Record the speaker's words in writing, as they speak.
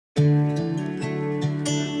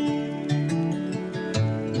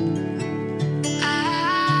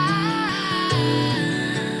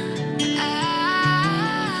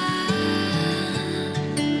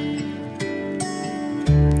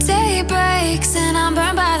breaks and I'm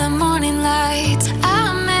burned by the morning light.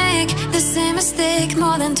 I make the same mistake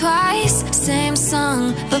more than twice. Same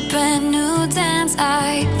song, but brand new dance.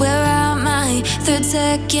 I wear out my third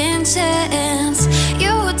second chance.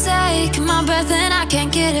 You take my breath and I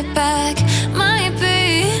can't get it back. Might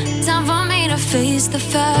be time for me to face the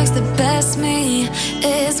facts. The best me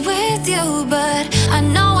is with you, but I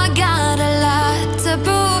know I got a lot to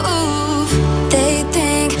prove. They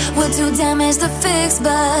think we're too damaged to fix,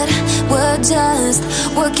 but we're just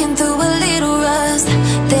working through a little rust.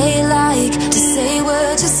 They like to say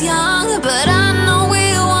we're just young, but I know we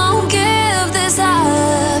won't give this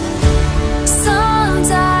up.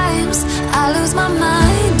 Sometimes I lose my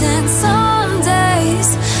mind, and some days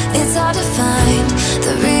it's hard to find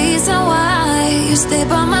the reason why you stay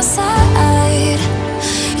by my side.